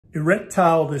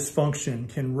Erectile dysfunction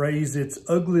can raise its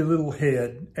ugly little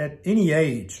head at any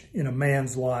age in a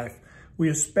man's life. We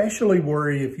especially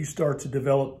worry if you start to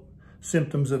develop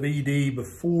symptoms of ED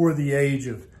before the age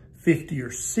of 50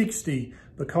 or 60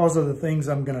 because of the things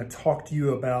I'm going to talk to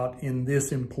you about in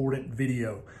this important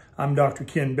video. I'm Dr.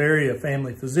 Ken Berry, a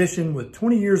family physician with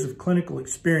 20 years of clinical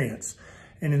experience.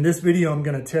 And in this video, I'm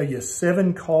going to tell you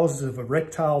 7 causes of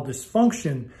erectile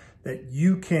dysfunction that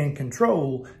you can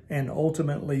control and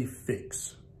ultimately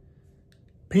fix.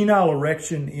 Penile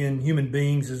erection in human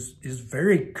beings is a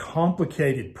very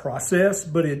complicated process,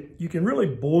 but you can really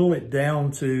boil it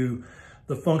down to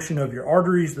the function of your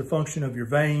arteries, the function of your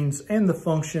veins, and the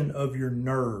function of your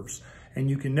nerves. And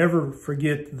you can never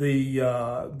forget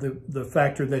the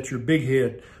factor that your big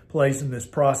head plays in this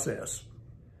process.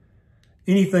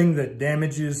 Anything that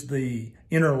damages the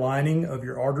inner lining of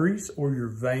your arteries or your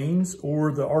veins,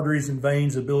 or the arteries and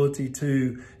veins' ability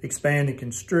to expand and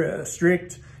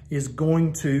constrict, is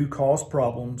going to cause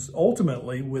problems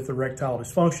ultimately with erectile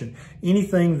dysfunction.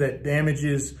 Anything that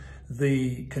damages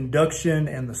the conduction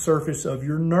and the surface of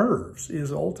your nerves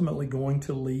is ultimately going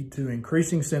to lead to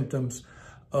increasing symptoms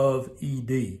of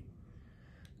ED.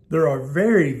 There are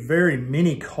very, very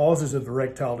many causes of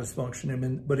erectile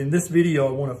dysfunction, but in this video,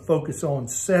 I want to focus on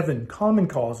 7 common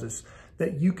causes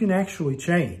that you can actually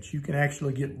change. You can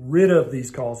actually get rid of these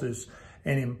causes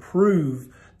and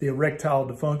improve the erectile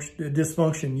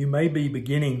dysfunction you may be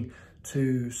beginning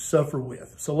to suffer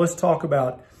with. So let's talk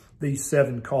about these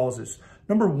 7 causes.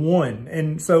 Number 1,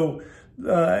 and so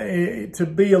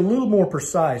to be a little more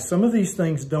precise, some of these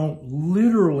things don't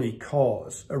literally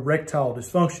cause erectile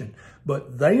dysfunction,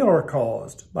 but they are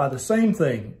caused by the same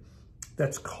thing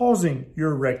that's causing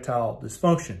your erectile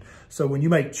dysfunction. So when you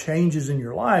make changes in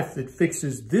your life that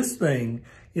fixes this thing,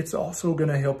 it's also going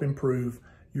to help improve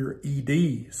your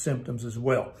ED symptoms as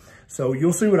well. So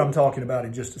you'll see what I'm talking about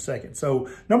in just a second. So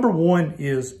number 1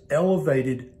 is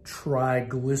elevated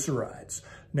triglycerides.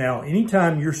 Now,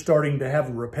 anytime you're starting to have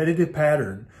a repetitive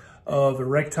pattern of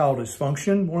erectile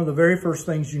dysfunction, one of the very first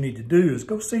things you need to do is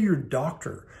go see your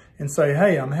doctor and say,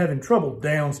 hey, I'm having trouble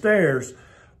downstairs.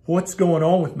 What's going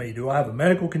on with me? Do I have a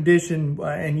medical condition?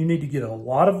 And you need to get a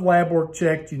lot of lab work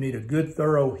checked. You need a good,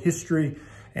 thorough history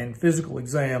and physical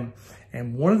exam.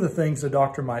 And one of the things the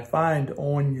doctor might find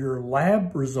on your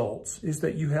lab results is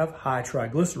that you have high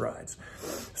triglycerides.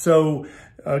 So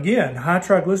again, high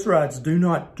triglycerides do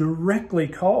not directly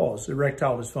cause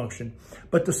erectile dysfunction,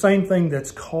 but the same thing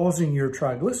that's causing your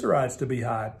triglycerides to be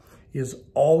high is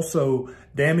also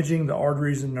damaging the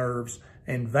arteries and nerves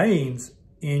and veins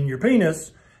in your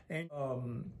penis and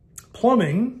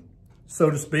plumbing, so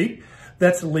to speak,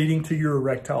 that's leading to your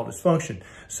erectile dysfunction.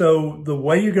 So the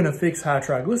way you're going to fix high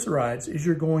triglycerides is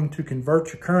you're going to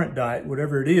convert your current diet,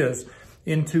 whatever it is,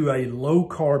 into a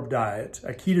low-carb diet,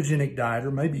 a ketogenic diet,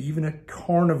 or maybe even a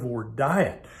carnivore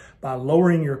diet. By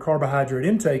lowering your carbohydrate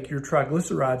intake, your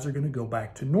triglycerides are going to go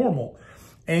back to normal,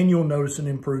 and you'll notice an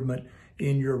improvement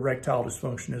in your erectile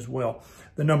dysfunction as well.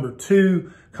 The number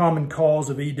 2 common cause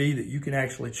of ED that you can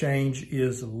actually change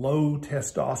is low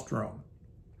testosterone.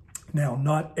 Now,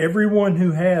 not everyone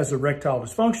who has erectile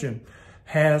dysfunction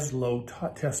has low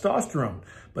testosterone,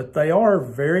 but they are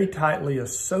very tightly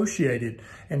associated,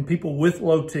 and people with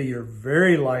low T are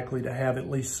very likely to have at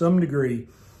least some degree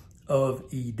of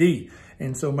ED.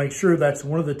 And so make sure that's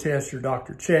one of the tests your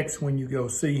doctor checks when you go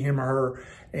see him or her.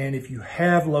 And if you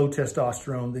have low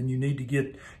testosterone, then you need to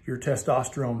get your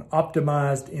testosterone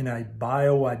optimized in a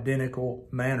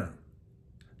bioidentical manner.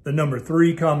 The number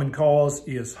 3 common cause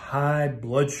is high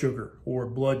blood sugar or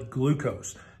blood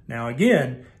glucose. Now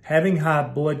again, having high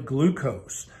blood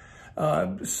glucose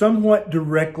somewhat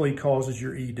directly causes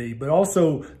your ED, but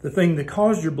also the thing that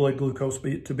caused your blood glucose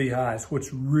to be high is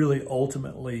what's really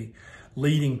ultimately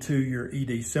leading to your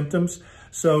ED symptoms.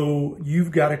 So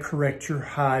you've got to correct your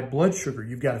high blood sugar.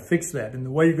 You've got to fix that. And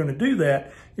the way you're going to do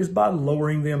that is by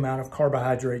lowering the amount of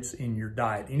carbohydrates in your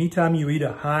diet. Anytime you eat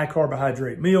a high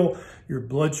carbohydrate meal, your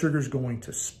blood sugar is going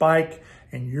to spike,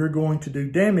 and you're going to do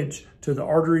damage to the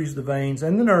arteries, the veins,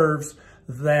 and the nerves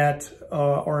that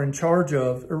are in charge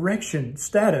of erection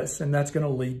status, and that's going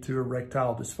to lead to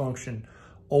erectile dysfunction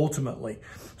ultimately.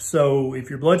 So if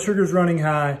your blood sugar is running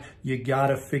high, you got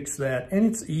to fix that, and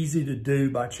it's easy to do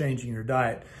by changing your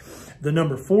diet. The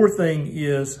number 4 thing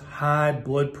is high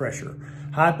blood pressure.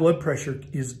 High blood pressure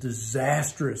is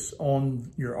disastrous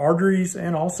on your arteries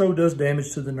and also does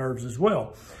damage to the nerves as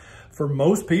well. For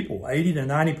most people, 80 to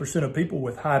 90% of people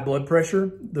with high blood pressure,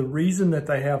 the reason that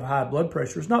they have high blood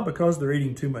pressure is not because they're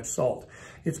eating too much salt.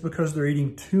 It's because they're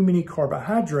eating too many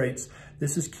carbohydrates.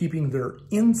 This is keeping their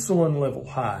insulin level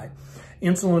high.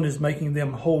 Insulin is making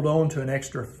them hold on to an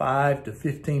extra 5 to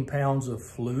 15 pounds of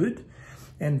fluid,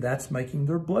 and that's making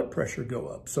their blood pressure go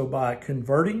up. So by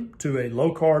converting to a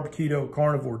low-carb, keto,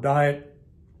 carnivore diet,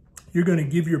 you're going to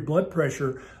give your blood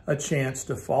pressure a chance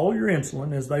to follow your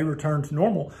insulin. As they return to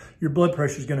normal, your blood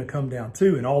pressure is going to come down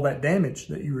too, and all that damage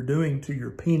that you were doing to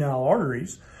your penile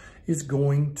arteries is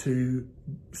going to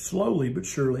slowly but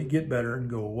surely get better and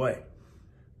go away.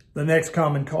 The next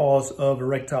common cause of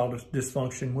erectile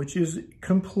dysfunction, which is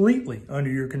completely under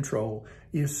your control,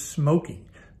 is smoking.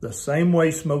 The same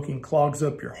way smoking clogs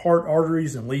up your heart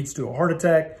arteries and leads to a heart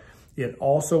attack, it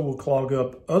also will clog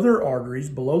up other arteries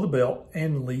below the belt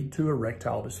and lead to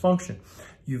erectile dysfunction.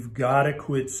 You've got to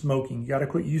quit smoking. You got to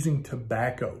quit using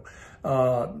tobacco.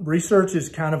 Research is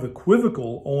kind of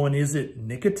equivocal on, is it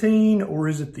nicotine or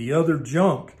is it the other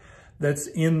junk that's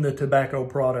in the tobacco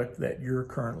product that you're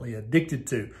currently addicted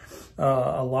to.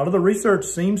 A lot of the research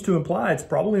seems to imply it's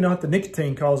probably not the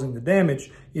nicotine causing the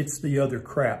damage, it's the other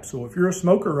crap. So if you're a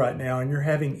smoker right now and you're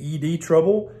having ED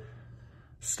trouble,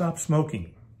 stop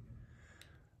smoking.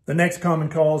 The next common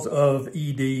cause of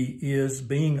ED is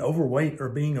being overweight or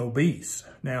being obese.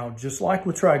 Now, just like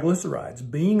with triglycerides,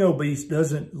 being obese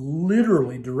doesn't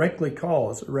literally directly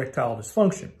cause erectile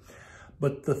dysfunction.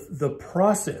 But the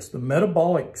process, the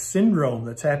metabolic syndrome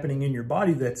that's happening in your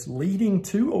body that's leading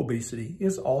to obesity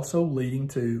is also leading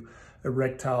to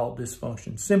erectile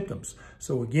dysfunction symptoms.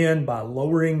 So again, by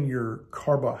lowering your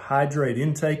carbohydrate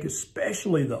intake,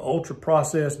 especially the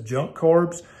ultra-processed junk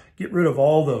carbs, get rid of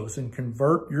all those and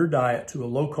convert your diet to a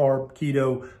low-carb,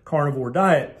 keto, carnivore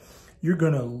diet. You're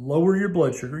going to lower your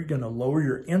blood sugar. You're going to lower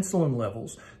your insulin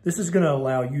levels. This is going to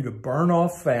allow you to burn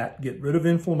off fat, get rid of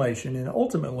inflammation, and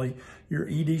ultimately your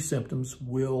ED symptoms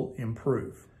will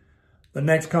improve. The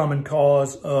next common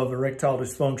cause of erectile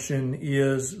dysfunction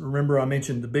is, remember I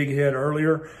mentioned the big head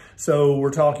earlier, so we're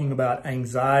talking about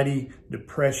anxiety,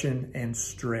 depression, and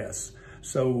stress.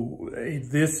 So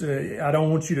I don't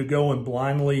want you to go and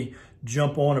blindly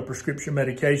jump on a prescription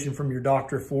medication from your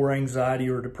doctor for anxiety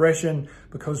or depression,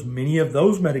 because many of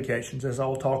those medications, as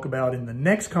I'll talk about in the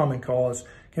next common cause,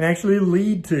 can actually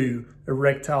lead to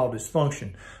erectile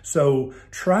dysfunction. So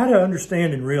try to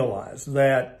understand and realize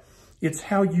that it's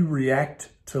how you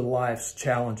react to life's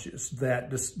challenges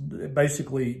that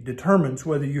basically determines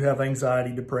whether you have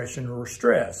anxiety, depression, or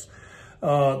stress.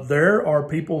 There are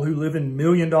people who live in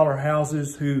million-dollar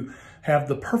houses who have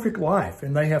the perfect life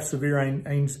and they have severe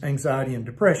anxiety and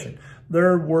depression.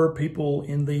 There were people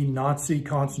in the Nazi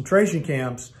concentration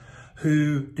camps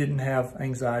who didn't have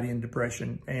anxiety and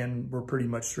depression and were pretty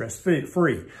much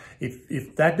stress-free.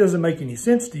 If that doesn't make any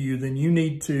sense to you, then you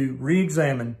need to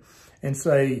re-examine and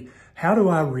say, how do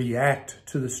I react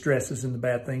to the stresses and the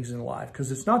bad things in life?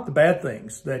 Because it's not the bad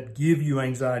things that give you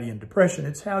anxiety and depression,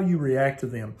 it's how you react to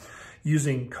them.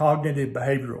 Using cognitive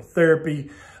behavioral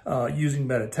therapy, using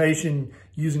meditation,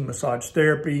 using massage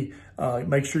therapy,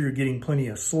 make sure you're getting plenty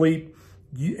of sleep,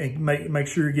 make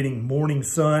sure you're getting morning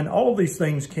sun. All of these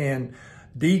things can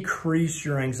decrease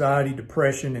your anxiety,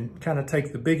 depression, and kind of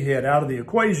take the big head out of the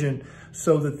equation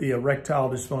so that the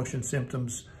erectile dysfunction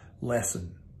symptoms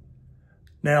lessen.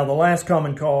 Now, the last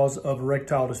common cause of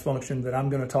erectile dysfunction that I'm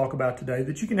going to talk about today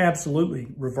that you can absolutely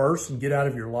reverse and get out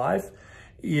of your life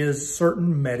is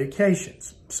certain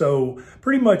medications. So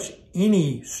pretty much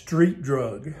any street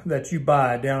drug that you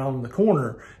buy down on the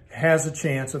corner has a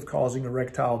chance of causing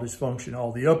erectile dysfunction.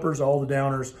 All the uppers, all the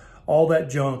downers, all that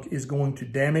junk is going to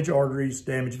damage arteries,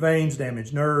 damage veins,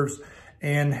 damage nerves,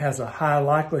 and has a high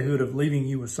likelihood of leaving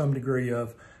you with some degree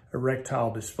of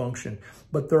erectile dysfunction.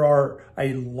 But there are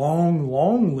a long,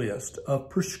 long list of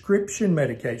prescription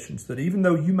medications that even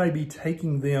though you may be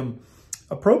taking them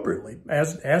appropriately,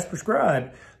 as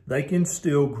prescribed, they can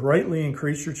still greatly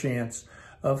increase your chance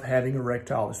of having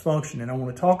erectile dysfunction. And I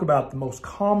want to talk about the most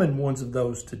common ones of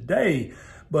those today,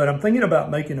 but I'm thinking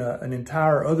about making an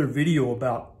entire other video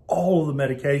about all of the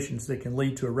medications that can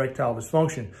lead to erectile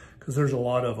dysfunction, because there's a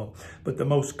lot of them. But the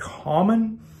most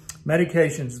common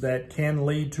medications that can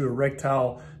lead to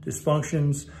erectile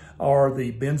dysfunctions are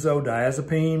the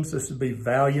benzodiazepines. This would be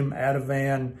Valium,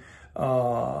 Ativan,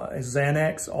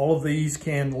 Xanax. All of these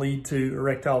can lead to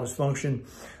erectile dysfunction.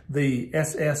 The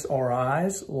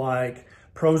SSRIs like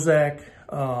Prozac,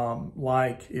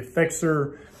 like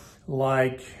Effexor,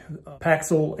 like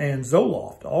Paxil and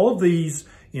Zoloft. All of these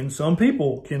in some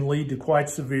people can lead to quite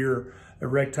severe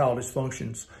erectile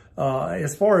dysfunctions.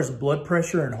 As far as blood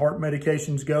pressure and heart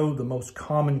medications go, the most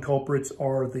common culprits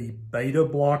are the beta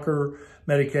blocker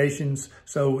medications.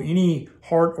 So any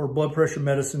heart or blood pressure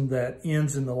medicine that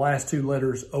ends in the last two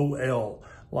letters OL,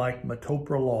 like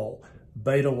metoprolol,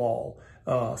 Betalol,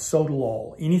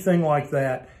 sotalol, anything like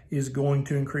that is going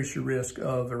to increase your risk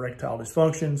of erectile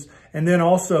dysfunctions. And then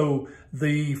also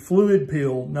the fluid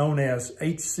pill known as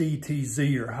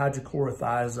HCTZ or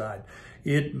hydrochlorothiazide.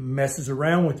 It messes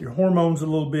around with your hormones a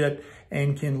little bit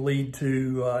and can lead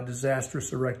to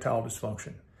disastrous erectile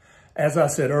dysfunction. As I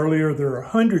said earlier, there are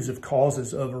hundreds of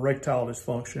causes of erectile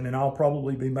dysfunction, and I'll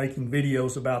probably be making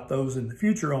videos about those in the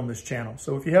future on this channel.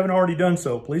 So if you haven't already done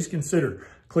so, please consider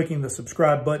clicking the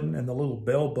subscribe button and the little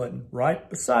bell button right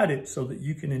beside it so that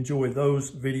you can enjoy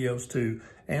those videos too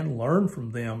and learn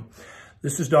from them.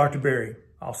 This is Dr. Berry.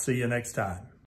 I'll see you next time.